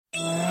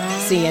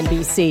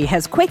CNBC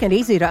has quick and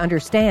easy to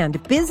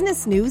understand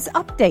business news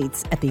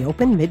updates at the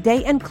open,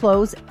 midday, and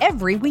close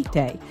every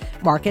weekday.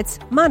 Markets,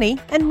 money,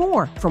 and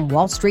more from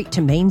Wall Street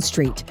to Main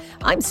Street.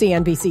 I'm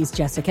CNBC's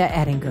Jessica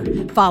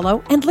Ettinger.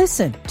 Follow and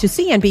listen to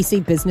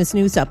CNBC Business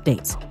News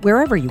Updates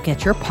wherever you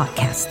get your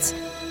podcasts.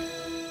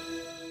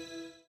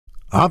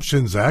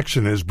 Options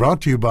Action is brought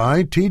to you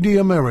by TD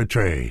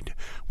Ameritrade,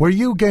 where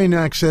you gain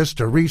access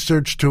to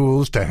research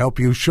tools to help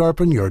you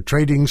sharpen your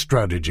trading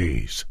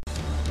strategies.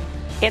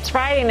 It's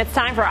Friday, and it's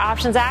time for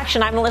Options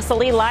Action. I'm Melissa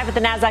Lee, live at the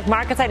NASDAQ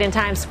market site in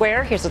Times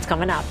Square. Here's what's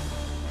coming up.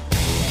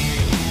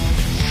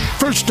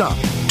 First up,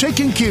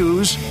 taking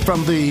cues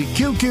from the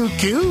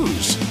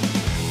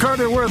QQQs.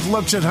 Carter Worth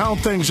looks at how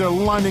things are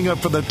lining up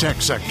for the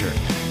tech sector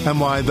and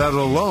why that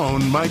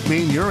alone might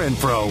mean you're in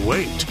for a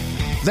wait.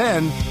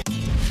 Then,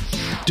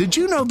 did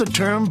you know the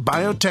term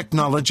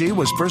biotechnology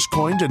was first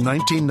coined in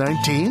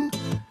 1919?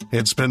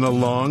 It's been a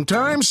long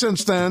time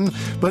since then,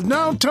 but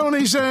now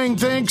Tony Zhang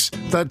thinks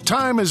the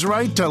time is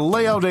right to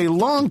lay out a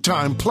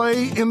long-time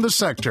play in the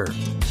sector.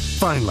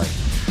 Finally,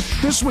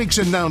 this week's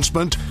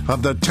announcement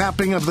of the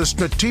tapping of the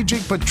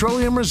Strategic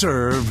Petroleum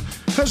Reserve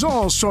has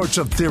all sorts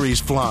of theories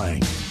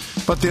flying.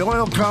 But the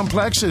oil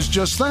complex is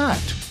just that,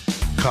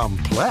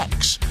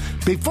 complex.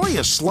 Before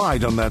you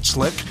slide on that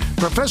slick,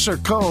 Professor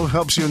Koh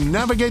helps you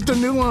navigate the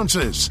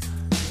nuances.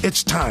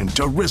 It's time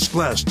to risk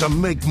less to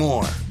make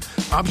more.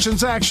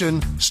 Options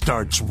Action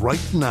starts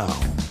right now.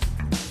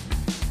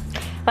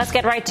 Let's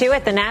get right to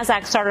it. The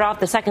NASDAQ started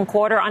off the second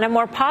quarter on a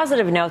more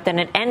positive note than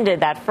it ended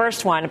that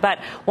first one. But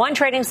one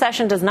trading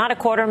session does not a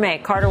quarter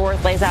make. Carter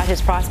Worth lays out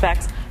his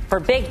prospects for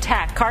big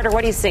tech. Carter,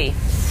 what do you see?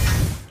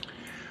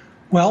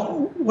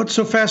 Well, what's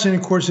so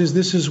fascinating, of course, is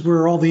this is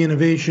where all the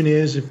innovation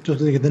is. If you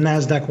look at the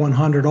NASDAQ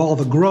 100, all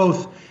the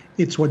growth,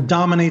 it's what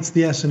dominates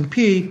the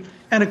S&P.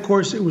 And, of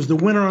course, it was the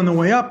winner on the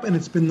way up, and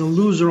it's been the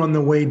loser on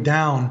the way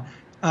down.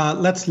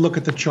 Let's look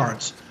at the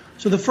charts.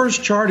 So the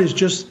first chart is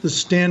just the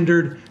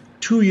standard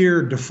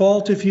two-year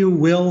default, if you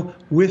will,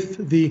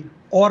 with the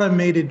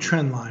automated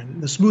trend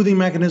line, the smoothing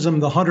mechanism,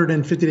 the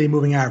 150-day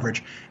moving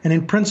average. And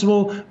in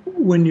principle,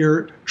 when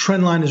your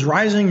trend line is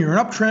rising, you're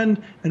an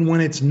uptrend. And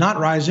when it's not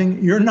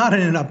rising, you're not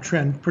in an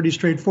uptrend. Pretty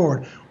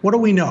straightforward. What do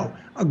we know?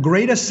 A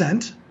great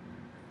ascent,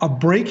 a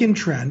break in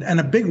trend, and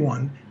a big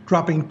one,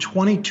 dropping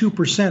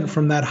 22%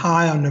 from that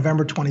high on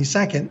November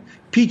 22nd,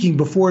 peaking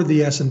before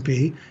the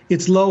S&P.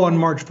 It's low on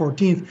March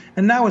 14th,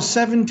 and now a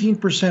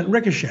 17%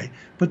 ricochet.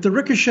 But the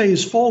ricochet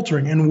is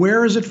faltering. And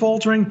where is it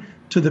faltering?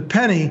 To the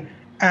penny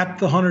at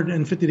the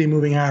 150-day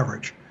moving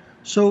average.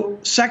 So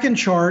second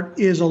chart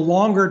is a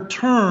longer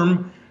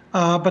term,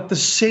 but the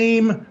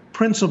same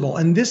principle.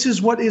 And this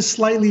is what is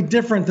slightly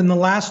different than the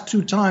last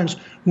two times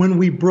when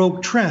we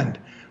broke trend.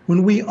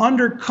 When we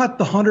undercut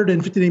the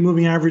 150-day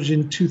moving average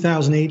in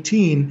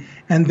 2018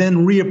 and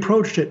then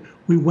reapproached it,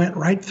 we went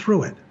right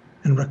through it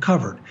and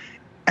recovered.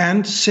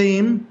 And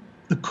same,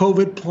 the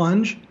COVID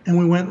plunge, and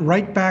we went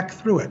right back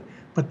through it.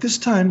 But this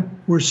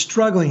time, we're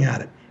struggling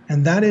at it.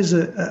 And that is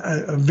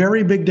a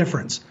very big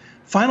difference.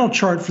 Final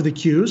chart for the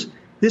Qs.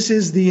 This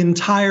is the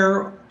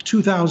entire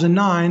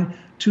 2009,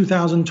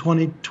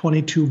 2020,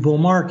 22 bull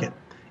market.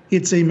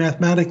 It's a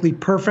mathematically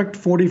perfect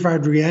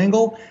 45-degree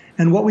angle.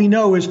 And what we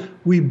know is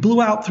we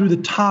blew out through the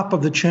top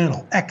of the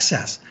channel,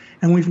 excess,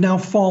 and we've now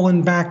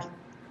fallen back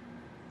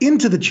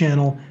into the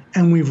channel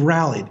and we've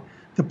rallied.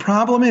 The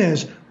problem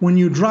is when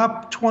you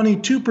drop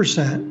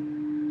 22%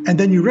 and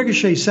then you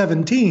ricochet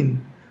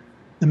 17,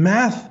 the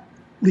math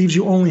leaves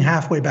you only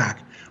halfway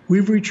back.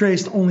 We've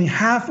retraced only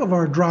half of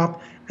our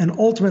drop, and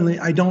ultimately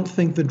I don't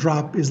think the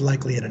drop is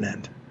likely at an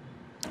end.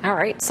 All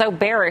right, so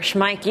bearish.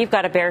 Mike, you've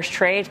got a bearish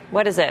trade.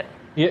 What is it?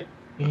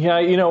 Yeah,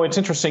 you know, it's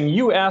interesting.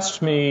 You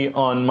asked me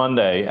on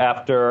Monday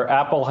after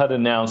Apple had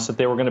announced that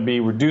they were going to be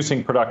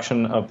reducing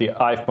production of the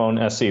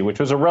iPhone SE, which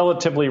was a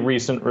relatively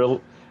recent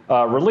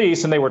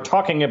release, and they were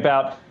talking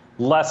about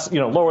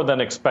lower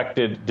than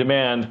expected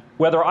demand,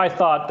 whether I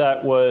thought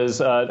that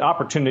was an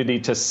opportunity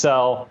to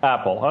sell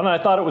Apple. And I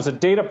thought it was a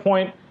data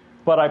point,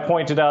 but I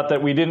pointed out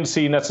that we didn't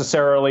see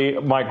necessarily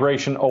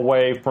migration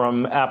away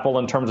from Apple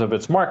in terms of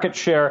its market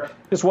share.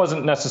 This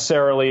wasn't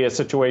necessarily a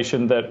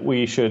situation that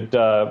we should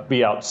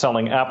be out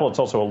selling Apple. It's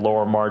also a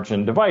lower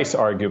margin device,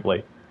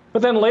 arguably.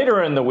 But then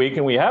later in the week,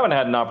 and we haven't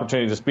had an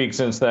opportunity to speak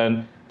since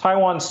then,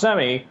 Taiwan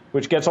Semi,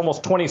 which gets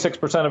almost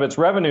 26% of its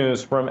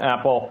revenues from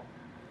Apple,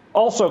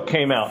 also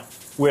came out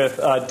with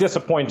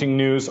disappointing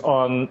news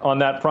on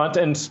that front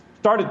and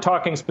started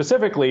talking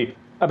specifically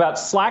about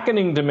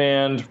slackening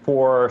demand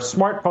for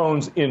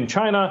smartphones in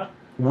China,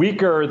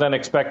 weaker than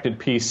expected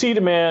PC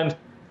demand,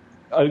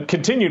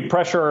 continued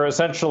pressure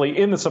essentially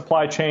in the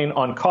supply chain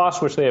on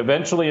costs, which they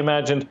eventually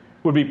imagined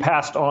would be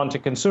passed on to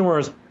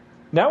consumers.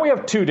 Now we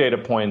have two data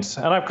points,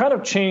 and I've kind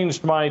of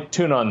changed my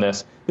tune on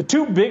this. The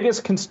two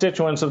biggest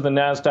constituents of the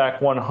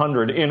NASDAQ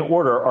 100 in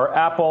order are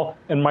Apple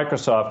and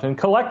Microsoft, and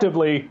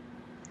collectively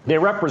they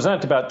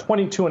represent about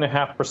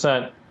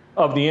 22.5%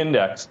 of the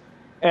index.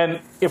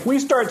 And if we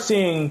start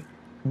seeing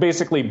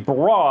basically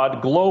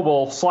broad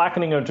global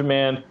slackening of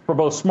demand for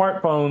both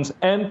smartphones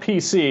and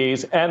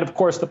PCs, and of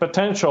course the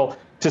potential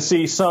to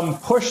see some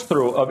push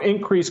through of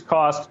increased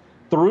costs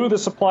through the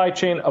supply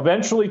chain,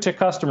 eventually to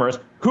customers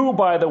who,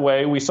 by the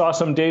way, we saw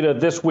some data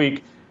this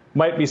week,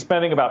 might be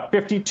spending about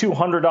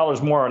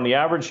 $5,200 more on the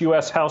average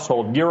U.S.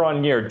 household year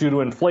on year due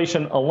to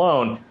inflation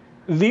alone.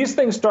 These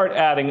things start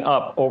adding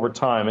up over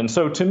time. And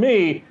so to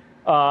me,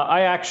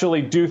 I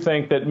actually do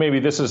think that maybe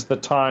this is the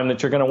time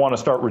that you're going to want to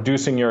start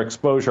reducing your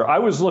exposure. I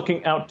was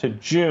looking out to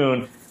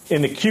June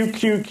in the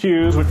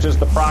QQQs, which is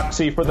the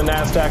proxy for the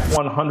NASDAQ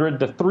 100,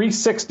 the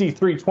 360,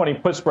 320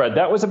 put spread.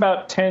 That was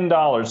about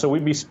 $10. So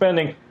we'd be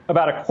spending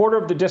about a quarter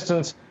of the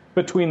distance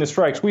between the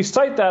strikes. We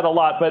cite that a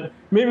lot, but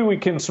maybe we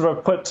can sort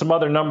of put some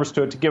other numbers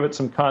to it to give it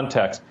some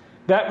context.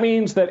 That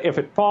means that if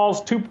it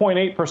falls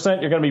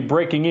 2.8%, you're going to be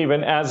breaking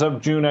even as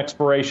of June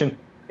expiration.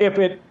 If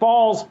it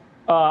falls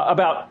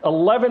about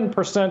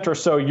 11% or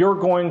so, you're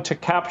going to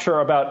capture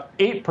about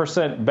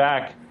 8%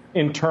 back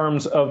in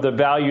terms of the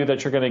value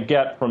that you're going to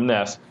get from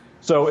this.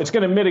 So it's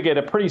going to mitigate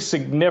a pretty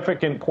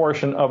significant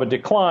portion of a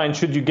decline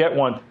should you get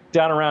one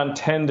down around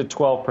 10 to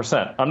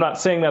 12%. I'm not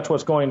saying that's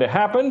what's going to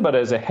happen, but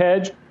as a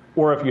hedge,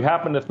 or if you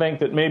happen to think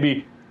that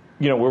maybe,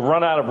 we've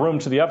run out of room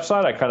to the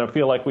upside, I kind of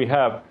feel like we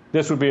have,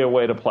 this would be a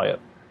way to play it.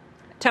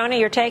 Tony,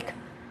 your take?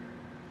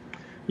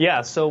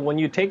 Yeah, so when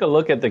you take a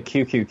look at the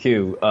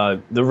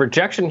QQQ, the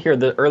rejection here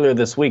earlier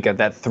this week at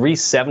that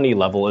 370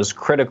 level is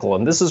critical.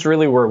 And this is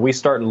really where we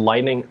start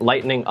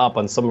lightening up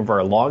on some of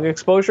our long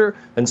exposure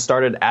and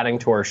started adding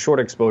to our short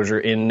exposure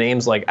in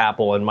names like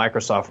Apple and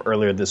Microsoft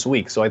earlier this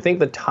week. So I think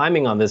the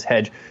timing on this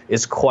hedge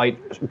is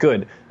quite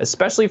good,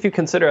 especially if you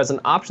consider as an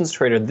options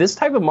trader, this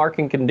type of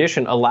market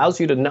condition allows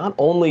you to not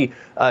only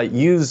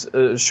use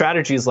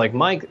strategies like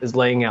Mike is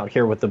laying out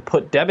here with the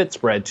put debit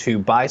spread to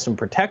buy some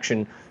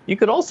protection. You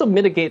could also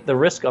mitigate the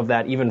risk of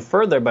that even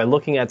further by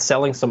looking at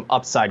selling some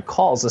upside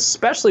calls,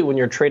 especially when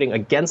you're trading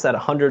against that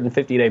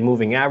 150-day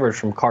moving average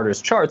from Carter's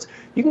charts.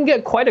 You can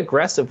get quite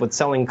aggressive with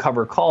selling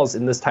cover calls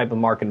in this type of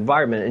market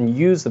environment and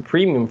use the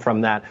premium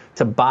from that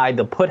to buy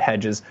the put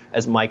hedges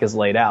as Mike has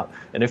laid out.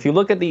 And if you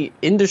look at the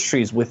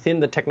industries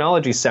within the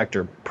technology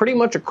sector, pretty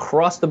much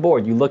across the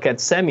board, you look at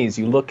semis,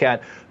 you look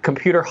at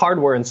computer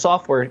hardware and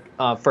software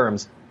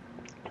firms,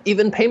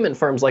 even payment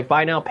firms like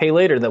Buy Now, Pay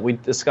Later that we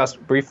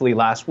discussed briefly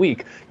last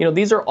week.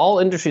 These are all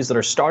industries that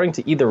are starting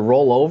to either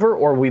roll over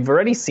or we've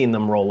already seen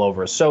them roll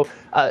over. So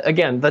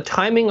again, the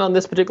timing on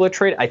this particular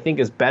trade, I think,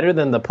 is better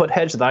than the put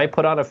hedge that I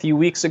put on a few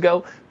weeks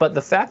ago. But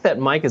the fact that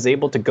Mike is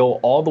able to go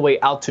all the way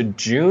out to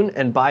June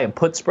and buy a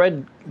put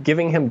spread,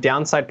 giving him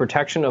downside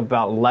protection of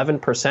about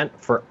 11%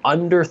 for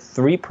under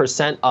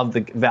 3% of the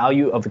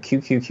value of a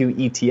QQQ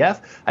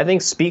ETF, I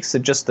think speaks to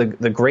just the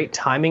great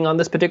timing on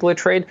this particular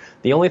trade.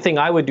 The only thing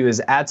I would do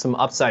is add some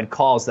upside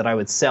calls that I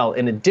would sell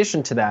in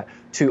addition to that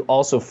to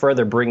also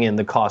further bring in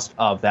the cost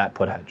of that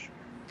put hedge.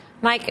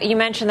 Mike, you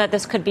mentioned that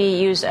this could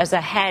be used as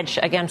a hedge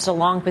against a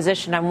long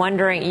position. I'm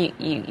wondering,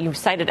 you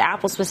cited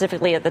Apple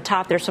specifically at the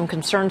top. There's some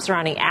concern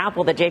surrounding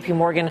Apple that JP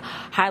Morgan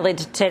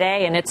highlighted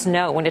today in its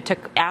note when it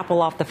took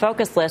Apple off the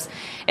focus list.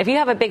 If you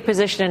have a big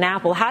position in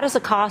Apple, how does the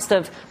cost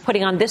of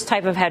putting on this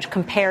type of hedge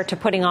compare to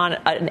putting on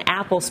an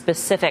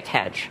Apple-specific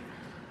hedge?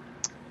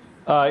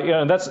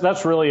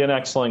 That's really an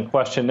excellent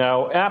question.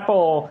 Now,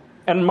 Apple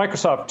and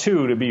Microsoft,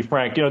 too, to be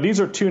frank, these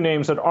are two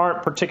names that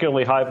aren't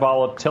particularly high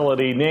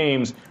volatility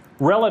names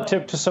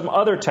relative to some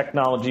other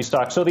technology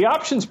stocks. So the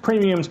options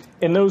premiums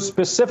in those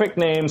specific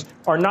names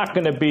are not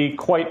going to be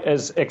quite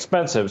as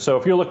expensive. So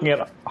if you're looking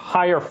at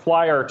higher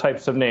flyer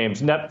types of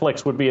names,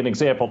 Netflix would be an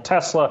example,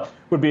 Tesla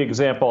would be an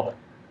example.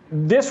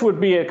 This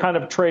would be a kind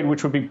of trade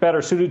which would be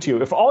better suited to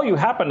you. If all you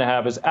happen to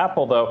have is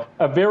Apple, though,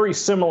 a very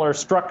similar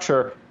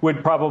structure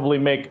would probably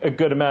make a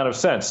good amount of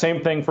sense.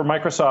 Same thing for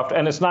Microsoft,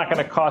 and it's not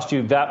going to cost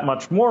you that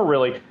much more,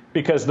 really,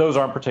 because those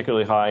aren't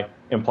particularly high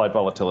implied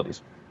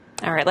volatilities.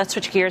 All right, let's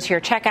switch gears here.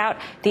 Check out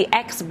the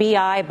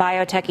XBI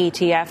Biotech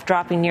ETF,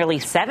 dropping nearly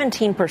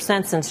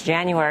 17% since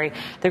January.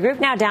 The group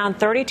now down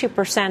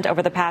 32%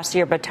 over the past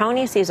year, but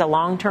Tony sees a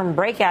long-term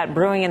breakout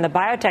brewing in the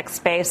biotech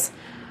space.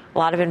 A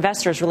lot of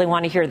investors really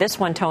want to hear this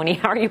one, Tony.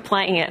 How are you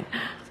playing it?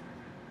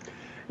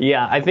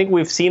 Yeah, I think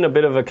we've seen a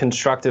bit of a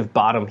constructive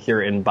bottom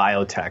here in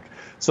biotech.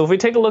 So if we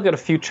take a look at a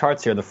few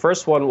charts here, the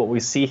first one, what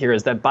we see here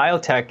is that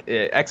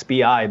biotech,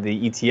 XBI,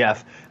 the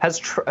ETF,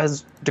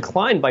 has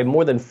declined by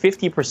more than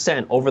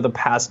 50% over the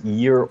past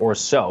year or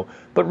so.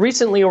 But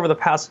recently, over the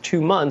past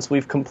 2 months,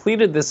 we've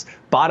completed this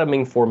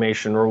bottoming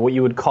formation, or what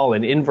you would call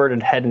an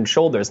inverted head and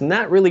shoulders. And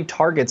that really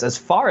targets as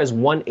far as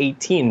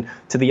 118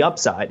 to the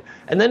upside.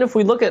 And then if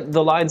we look at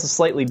the lines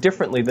slightly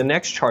differently, the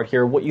next chart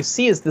here, what you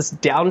see is this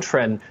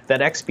downtrend that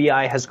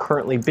XBI has has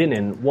currently been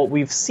in, what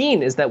we've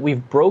seen is that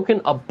we've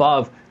broken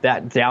above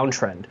that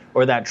downtrend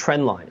or that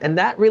trend line. And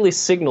that really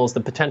signals the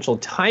potential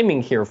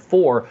timing here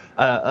for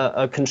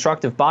a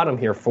constructive bottom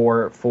here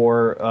for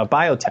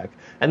biotech.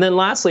 And then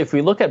lastly, if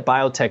we look at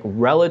biotech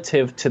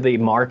relative to the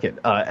market,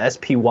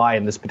 SPY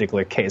in this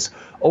particular case,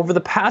 over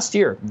the past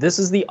year, this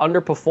is the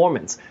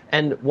underperformance.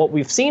 And what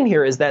we've seen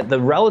here is that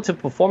the relative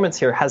performance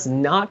here has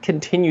not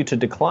continued to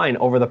decline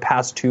over the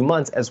past 2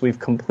 months as we've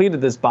completed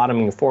this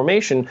bottoming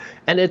formation.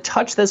 And it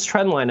touched this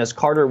trend line, as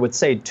Carter would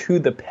say, to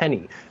the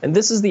penny. And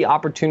this is the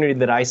opportunity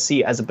that I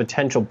see as a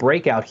potential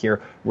breakout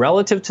here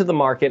relative to the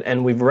market.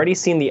 And we've already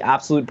seen the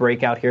absolute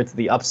breakout here to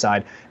the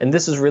upside. And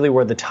this is really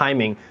where the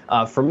timing,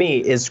 for me,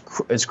 is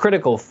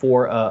critical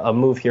for a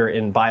move here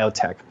in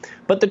biotech.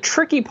 But the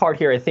tricky part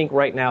here, I think,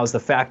 right now is the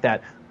fact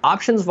that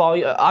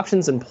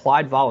options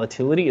implied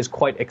volatility is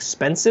quite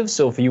expensive.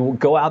 So if you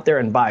go out there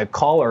and buy a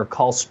call or a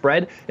call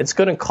spread, it's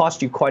going to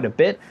cost you quite a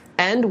bit.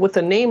 And with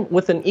an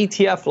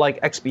ETF like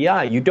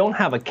XBI, you don't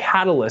have a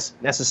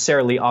catalyst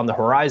necessarily on the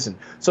horizon.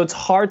 So it's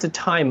hard to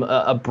time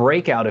a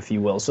breakout, if you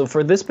will. So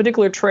for this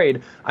particular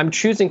trade, I'm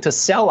choosing to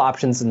sell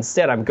options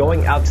instead. I'm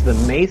going out to the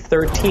May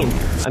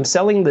 13th. I'm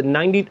selling the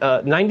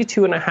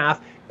 92.5,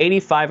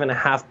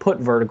 85.5 put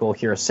vertical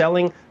here,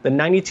 selling the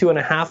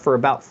 92.5 for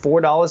about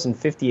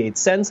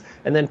 $4.58,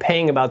 and then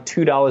paying about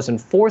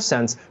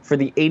 $2.04 for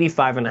the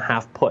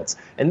 85.5 puts.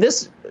 And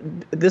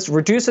this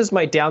reduces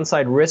my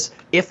downside risk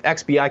if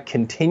XBI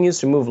continues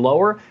to move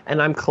lower,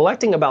 and I'm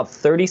collecting about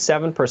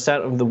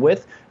 37% of the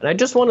width. And I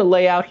just want to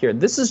lay out here,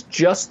 this is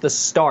just the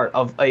start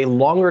of a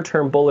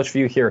longer-term bullish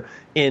view here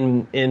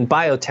in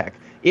biotech.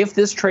 If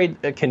this trade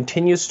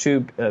continues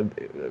to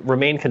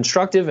remain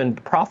constructive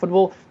and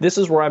profitable, this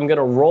is where I'm going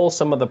to roll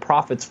some of the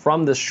profits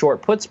from this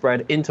short put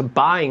spread into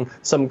buying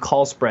some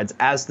call spreads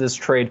as this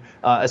trade,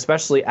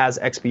 especially as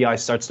XBI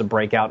starts to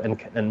break out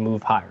and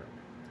move higher.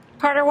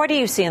 Carter, what do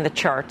you see in the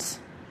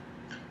charts?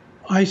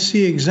 I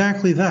see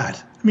exactly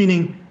that,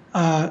 meaning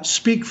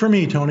speak for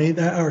me, Tony,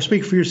 or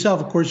speak for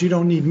yourself. Of course, you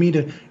don't need me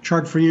to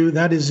chart for you.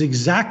 That is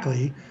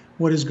exactly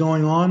what is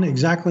going on,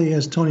 exactly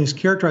as Tony has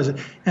characterized it.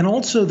 And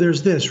also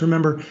there's this,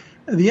 remember,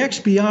 the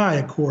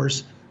XBI, of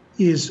course,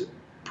 is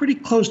pretty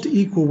close to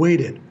equal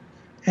weighted.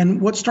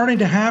 And what's starting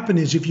to happen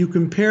is if you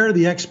compare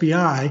the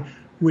XBI,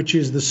 which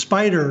is the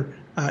SPDR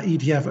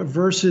ETF,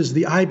 versus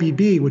the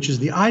IBB, which is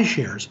the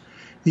iShares,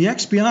 the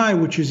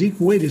XBI, which is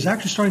equal weighted, is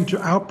actually starting to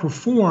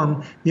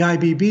outperform the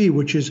IBB,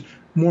 which is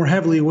more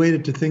heavily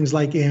weighted to things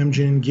like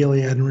Amgen,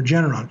 Gilead, and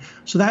Regeneron.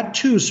 So that,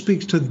 too,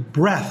 speaks to the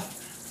breadth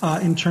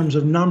in terms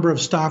of number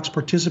of stocks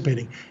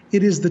participating.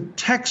 It is the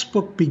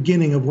textbook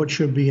beginning of what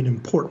should be an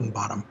important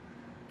bottom.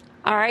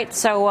 All right.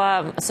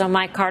 So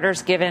Mike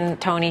Carter's given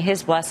Tony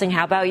his blessing.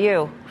 How about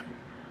you?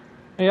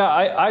 Yeah,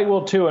 I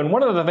will too. And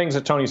one of the things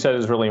that Tony said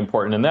is really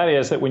important, and that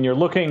is that when you're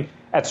looking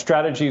at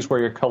strategies where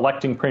you're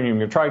collecting premium,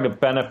 you're trying to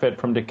benefit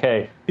from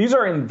decay. These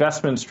are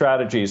investment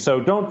strategies. So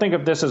don't think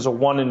of this as a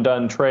one and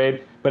done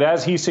trade. But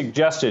as he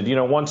suggested,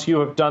 once you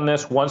have done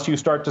this, once you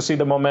start to see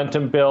the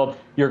momentum build,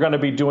 you're going to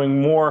be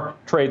doing more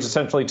trades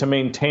essentially to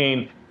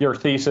maintain your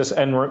thesis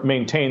and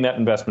maintain that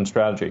investment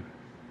strategy.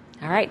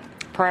 All right.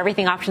 For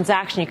everything Options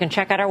Action, you can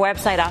check out our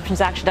website,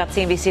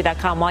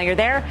 optionsaction.cnbc.com. While you're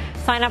there,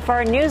 sign up for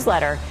our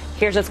newsletter.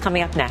 Here's what's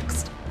coming up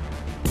next.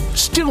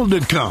 Still to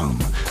come.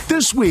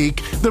 This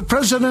week, the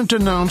president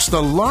announced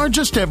the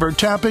largest ever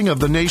tapping of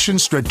the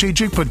nation's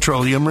Strategic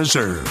Petroleum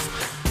Reserve.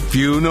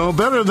 Few know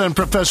better than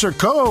Professor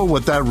Koh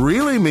what that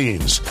really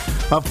means.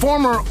 A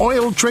former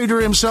oil trader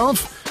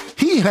himself,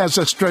 he has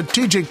a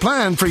strategic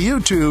plan for you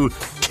to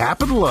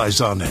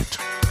capitalize on it.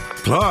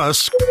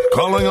 Plus,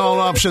 calling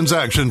all Options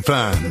Action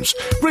fans.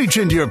 Reach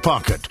into your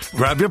pocket,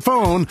 grab your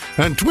phone,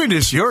 and tweet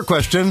us your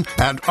question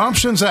at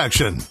Options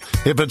Action.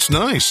 If it's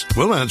nice,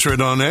 we'll answer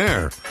it on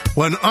air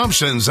when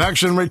Options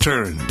Action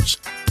returns.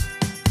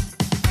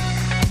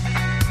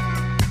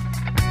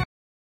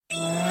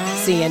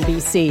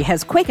 CNBC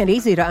has quick and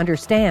easy to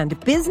understand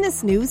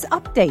business news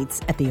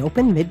updates at the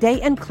open, midday,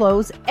 and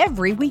close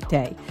every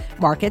weekday.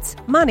 Markets,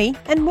 money,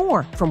 and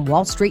more from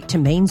Wall Street to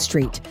Main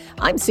Street.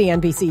 I'm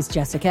CNBC's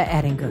Jessica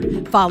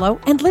Ettinger. Follow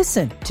and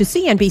listen to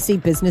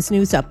CNBC Business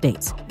News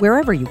Updates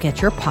wherever you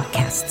get your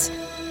podcasts.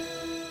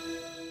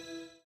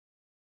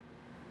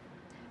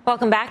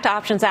 Welcome back to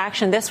Options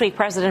Action. This week,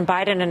 President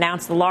Biden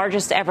announced the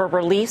largest ever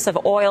release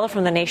of oil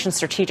from the nation's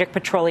Strategic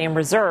Petroleum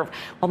Reserve.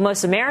 While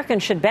most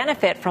Americans should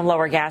benefit from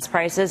lower gas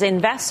prices,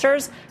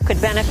 investors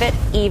could benefit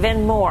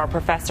even more.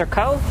 Professor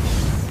Koh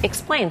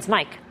explains.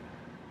 Mike.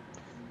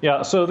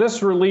 Yeah, so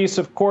this release,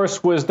 of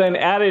course, was then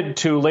added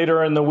to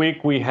later in the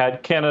week. We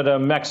had Canada,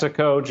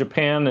 Mexico,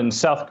 Japan, and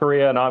South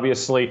Korea, and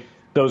obviously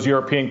those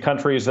European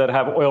countries that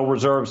have oil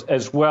reserves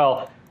as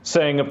well,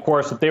 saying, of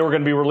course, that they were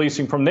going to be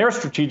releasing from their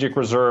strategic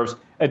reserves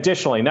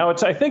additionally. Now,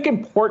 it's, I think,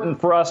 important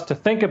for us to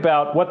think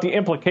about what the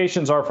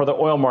implications are for the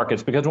oil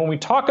markets, because when we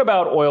talk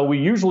about oil, we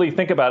usually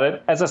think about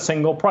it as a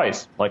single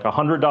price, like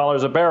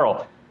 $100 a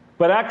barrel.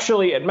 But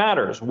actually, it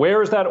matters.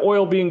 Where is that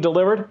oil being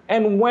delivered,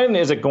 and when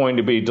is it going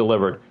to be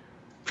delivered?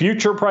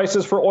 Future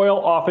prices for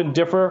oil often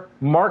differ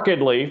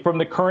markedly from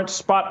the current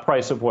spot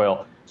price of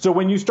oil. So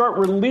when you start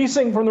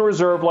releasing from the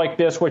reserve like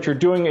this, what you're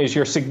doing is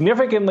you're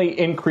significantly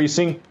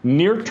increasing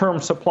near-term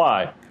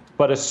supply.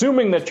 But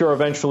assuming that you're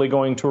eventually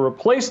going to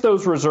replace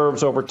those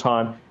reserves over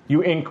time,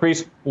 you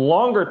increase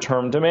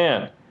longer-term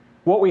demand.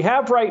 What we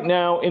have right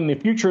now in the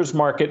futures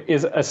market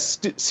is a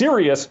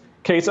serious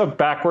case of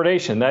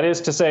backwardation. That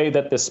is to say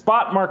that the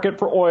spot market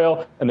for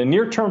oil and the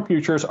near-term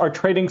futures are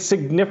trading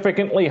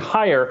significantly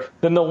higher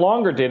than the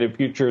longer-dated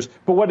futures.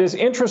 But what is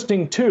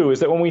interesting, too, is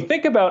that when we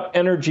think about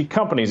energy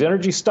companies,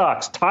 energy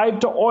stocks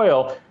tied to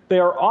oil, they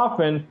are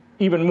often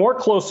even more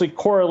closely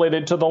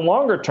correlated to the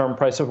longer-term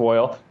price of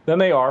oil than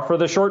they are for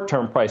the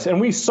short-term price.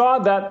 And we saw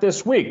that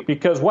this week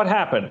because what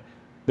happened?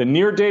 The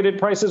near-dated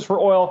prices for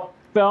oil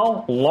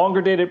fell,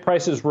 longer-dated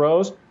prices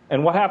rose.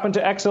 And what happened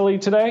to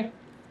XLE today?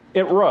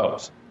 It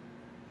rose.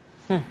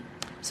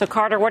 So,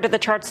 Carter, what did the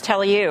charts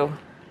tell you?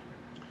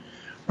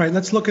 Right,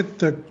 let's look at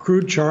the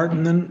crude chart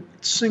and then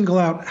single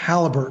out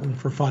Halliburton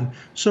for fun.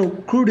 So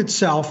crude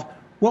itself,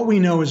 what we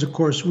know is, of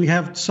course, we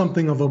have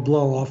something of a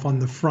blow-off on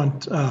the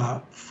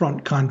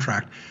front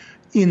contract.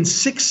 In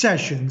 6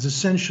 sessions,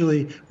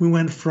 essentially, we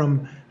went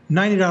from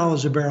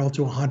 $90 a barrel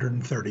to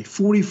 $130,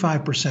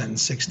 45% in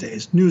 6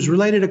 days. News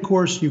related, of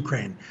course,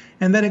 Ukraine.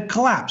 And then it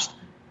collapsed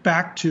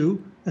back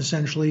to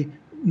essentially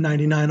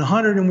 99,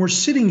 100, and we're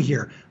sitting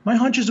here. My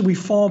hunch is that we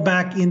fall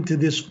back into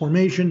this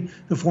formation,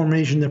 the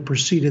formation that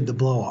preceded the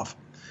blow-off.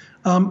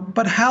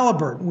 But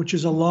Halliburton, which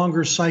is a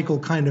longer cycle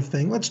kind of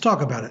thing, let's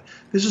talk about it.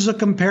 This is a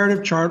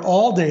comparative chart,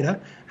 all data,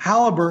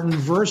 Halliburton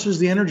versus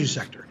the energy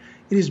sector.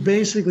 It is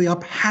basically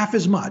up half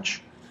as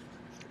much,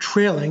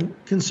 trailing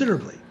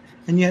considerably.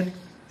 And yet,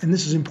 and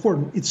this is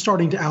important, it's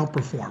starting to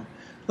outperform.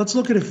 Let's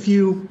look at a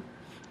few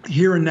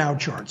here and now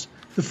charts.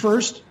 The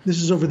first,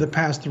 this is over the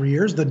past 3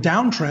 years, the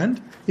downtrend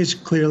is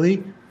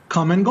clearly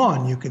come and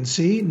gone. You can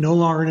see no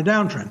longer in a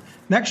downtrend.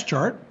 Next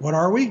chart, what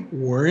are we?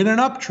 We're in an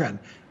uptrend.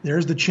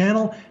 There's the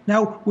channel.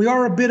 Now, we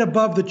are a bit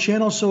above the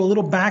channel, so a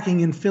little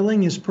backing and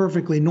filling is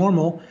perfectly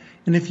normal.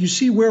 And if you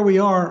see where we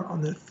are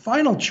on the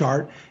final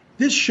chart,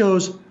 this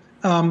shows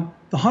the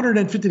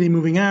 150-day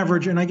moving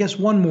average, and I guess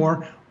one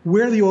more,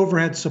 where the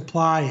overhead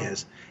supply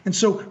is. And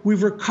so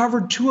we've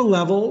recovered to a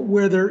level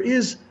where there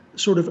is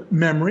sort of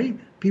memory,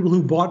 people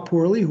who bought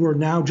poorly who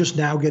are just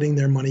now getting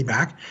their money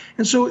back.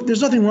 And so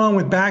there's nothing wrong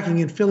with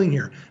backing and filling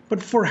here.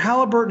 But for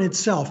Halliburton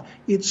itself,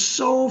 it's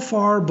so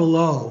far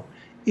below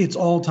its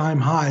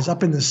all-time highs,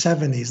 up in the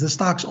 70s. The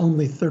stock's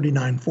only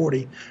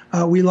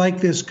 $39.40. We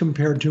like this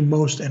compared to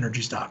most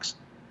energy stocks.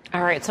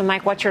 All right. So,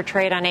 Mike, what's your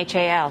trade on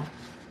HAL?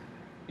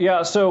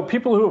 Yeah, so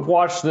people who have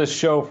watched this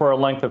show for a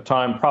length of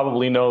time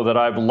probably know that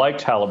I've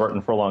liked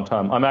Halliburton for a long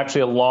time. I'm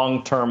actually a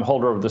long-term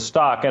holder of the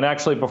stock. And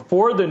actually,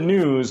 before the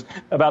news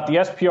about the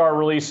SPR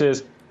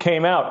releases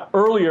came out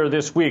earlier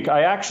this week,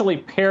 I actually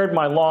paired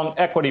my long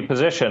equity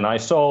position. I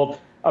sold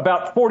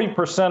about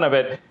 40% of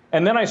it,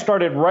 and then I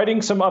started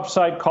writing some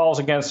upside calls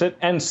against it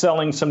and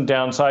selling some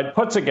downside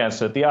puts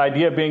against it. The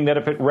idea being that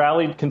if it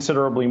rallied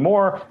considerably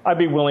more, I'd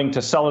be willing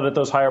to sell it at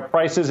those higher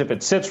prices. If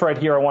it sits right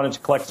here, I wanted to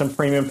collect some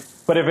premium.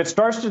 But if it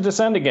starts to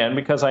descend again,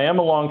 because I am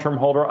a long-term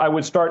holder, I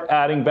would start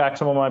adding back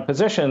some of my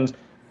positions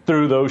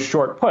through those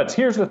short puts.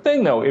 Here's the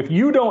thing, though. If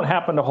you don't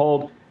happen to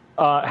hold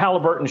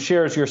Halliburton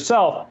shares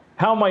yourself,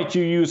 how might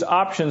you use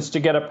options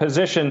to get a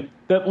position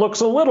that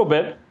looks a little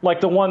bit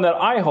like the one that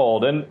I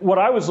hold? And what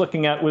I was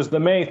looking at was the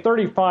May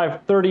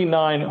 35,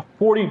 39,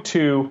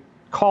 42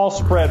 call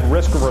spread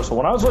risk reversal.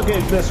 When I was looking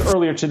at this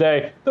earlier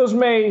today, those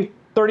May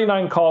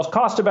 39 calls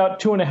cost about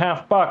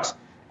 $2.50,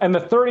 and the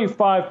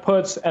 35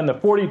 puts and the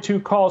 42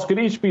 calls could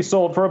each be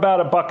sold for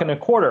about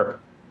 $1.25.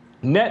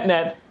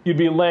 Net, you'd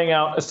be laying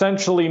out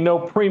essentially no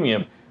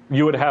premium.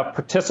 You would have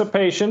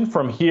participation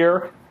from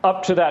here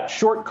up to that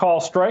short call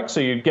strike, so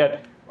you'd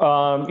get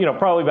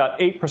probably about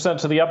 8%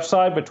 to the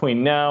upside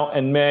between now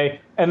and May.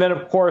 And then,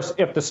 of course,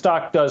 if the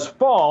stock does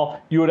fall,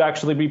 you would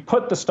actually be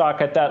put the stock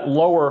at that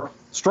lower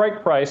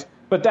strike price.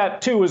 But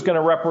that, too, is going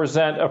to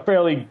represent a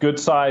fairly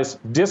good-sized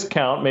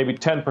discount, maybe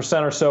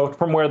 10% or so,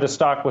 from where the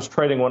stock was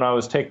trading when I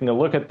was taking a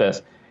look at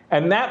this.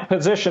 And that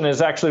position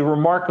is actually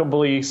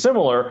remarkably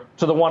similar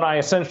to the one I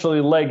essentially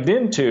legged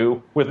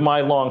into with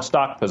my long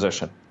stock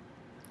position.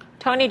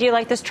 Tony, do you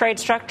like this trade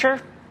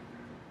structure?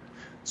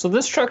 So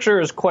this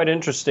structure is quite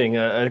interesting.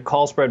 A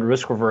call spread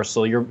risk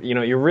reversal. You're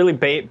really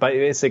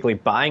basically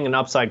buying an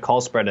upside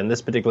call spread. In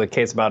this particular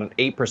case, about an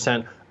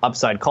 8%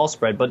 upside call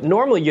spread. But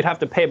normally you'd have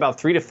to pay about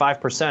 3 to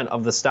 5%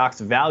 of the stock's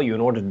value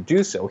in order to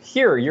do so.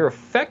 Here, you're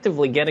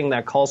effectively getting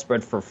that call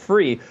spread for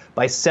free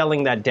by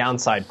selling that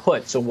downside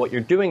put. So what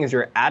you're doing is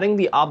you're adding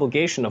the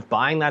obligation of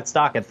buying that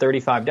stock at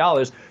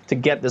 $35 to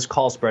get this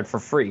call spread for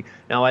free.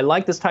 Now, I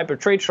like this type of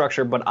trade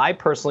structure, but I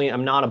personally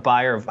am not a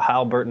buyer of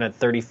Halliburton at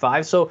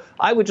 35. So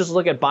I would just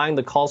look at buying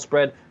the call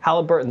spread.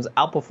 Halliburton's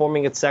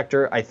outperforming its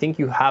sector. I think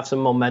you have some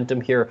momentum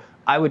here.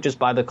 I would just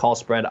buy the call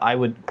spread. I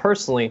would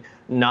personally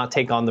not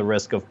take on the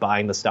risk of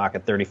buying the stock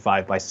at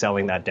 35 by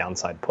selling that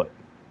downside put.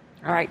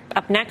 All right.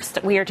 Up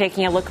next, we are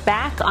taking a look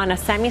back on a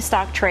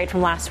semi-stock trade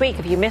from last week.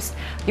 If you missed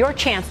your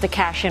chance to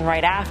cash in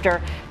right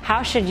after,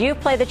 how should you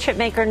play the chip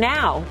maker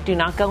now? Do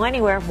not go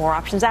anywhere. More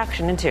options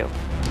action in 2.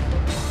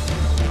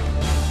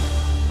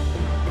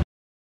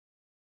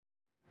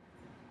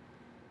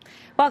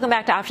 Welcome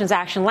back to Options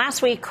Action.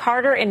 Last week,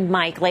 Carter and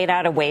Mike laid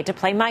out a way to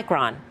play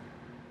Micron.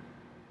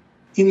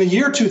 In the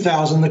year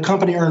 2000, the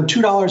company earned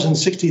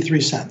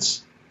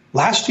 $2.63.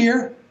 Last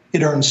year,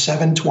 it earned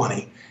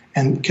 $7.20.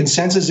 And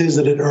consensus is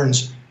that it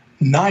earns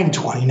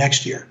 $9.20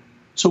 next year.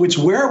 So it's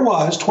where it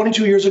was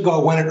 22 years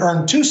ago when it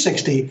earned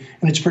 $2.60,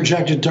 and it's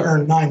projected to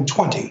earn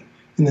 $9.20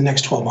 in the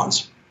next 12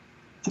 months.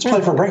 Let's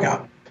play for a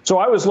breakout. So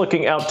I was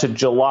looking out to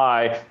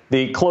July.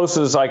 The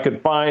closest I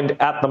could find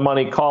at the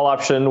money call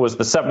option was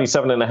the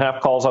 77.5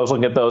 calls. I was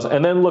looking at those,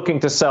 and then looking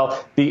to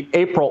sell the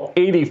April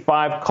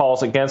 85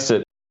 calls against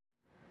it.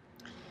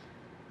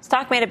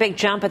 Stock made a big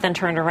jump but then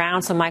turned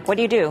around. So, Mike, what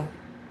do you do?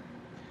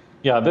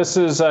 Yeah, this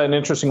is an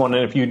interesting one.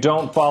 And if you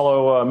don't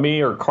follow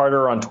me or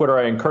Carter on Twitter,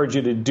 I encourage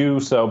you to do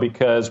so,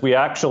 because we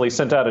actually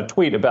sent out a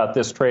tweet about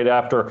this trade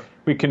after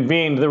we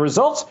convened. The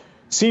results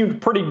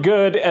seemed pretty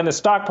good, and the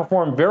stock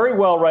performed very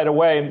well right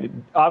away,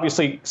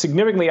 obviously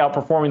significantly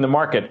outperforming the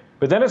market.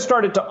 But then it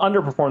started to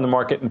underperform the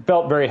market and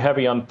felt very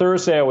heavy. On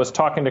Thursday, I was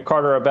talking to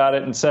Carter about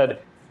it and said,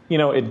 you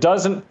know, it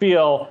doesn't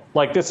feel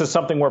like this is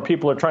something where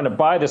people are trying to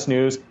buy this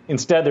news.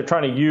 Instead, they're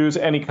trying to use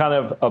any kind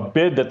of a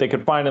bid that they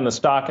could find in the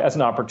stock as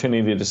an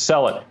opportunity to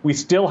sell it. We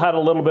still had a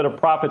little bit of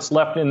profits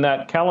left in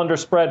that calendar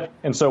spread,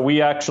 and so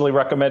we actually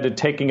recommended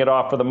taking it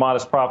off for the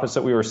modest profits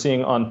that we were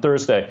seeing on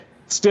Thursday.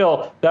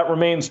 Still, that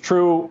remains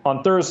true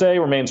on Thursday,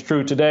 remains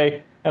true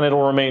today, and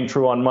it'll remain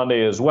true on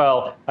Monday as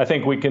well. I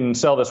think we can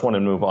sell this one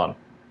and move on.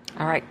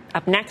 All right.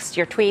 Up next,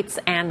 your tweets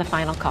and the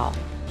final call.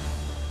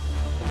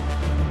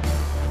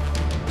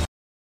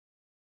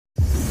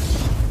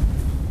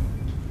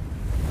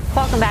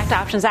 Welcome back to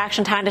Options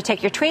Action. Time to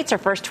take your tweets. Our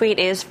first tweet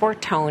is for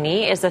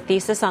Tony. Is the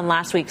thesis on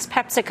last week's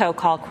PepsiCo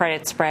call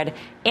credit spread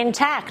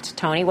intact?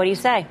 Tony, what do you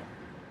say?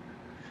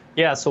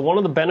 Yeah, so one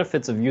of the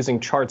benefits of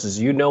using charts is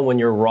you know when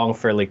you're wrong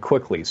fairly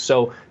quickly.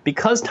 So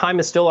because time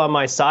is still on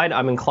my side,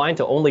 I'm inclined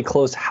to only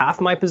close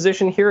half my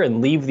position here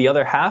and leave the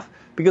other half,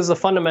 because the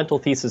fundamental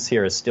thesis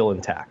here is still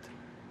intact.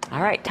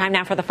 All right, time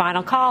now for the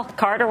final call.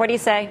 Carter, what do you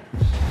say?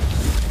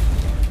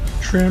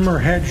 Trim or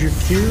hedge your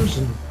cues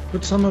and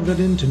put some of it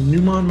into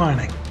Newmont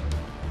Mining.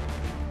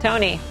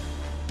 Tony.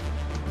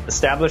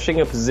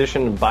 Establishing a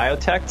position in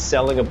biotech,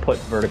 selling a put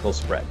vertical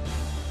spread.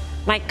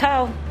 Mike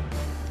Coe.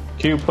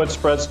 Q put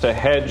spreads to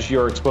hedge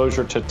your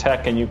exposure to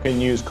tech, and you can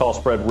use call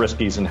spread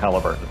riskies in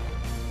Halliburton.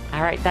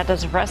 All right, that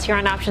does it for us here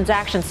on Options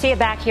Action. See you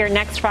back here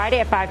next Friday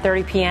at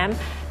 5:30 p.m.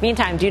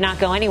 Meantime, do not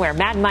go anywhere.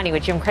 Mad Money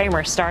with Jim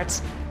Cramer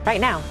starts right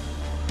now.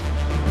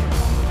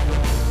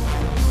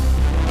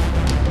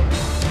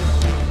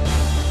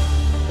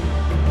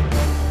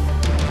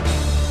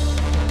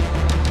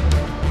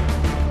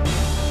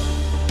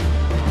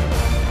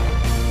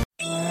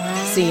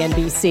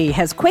 CNBC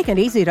has quick and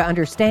easy to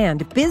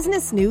understand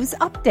business news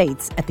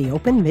updates at the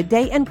open,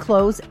 midday, and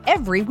close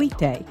every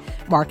weekday.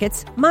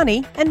 Markets,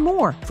 money, and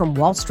more from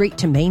Wall Street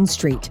to Main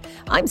Street.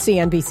 I'm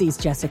CNBC's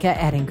Jessica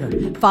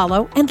Ettinger.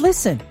 Follow and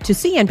listen to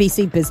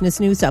CNBC Business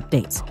News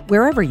Updates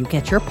wherever you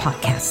get your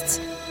podcasts.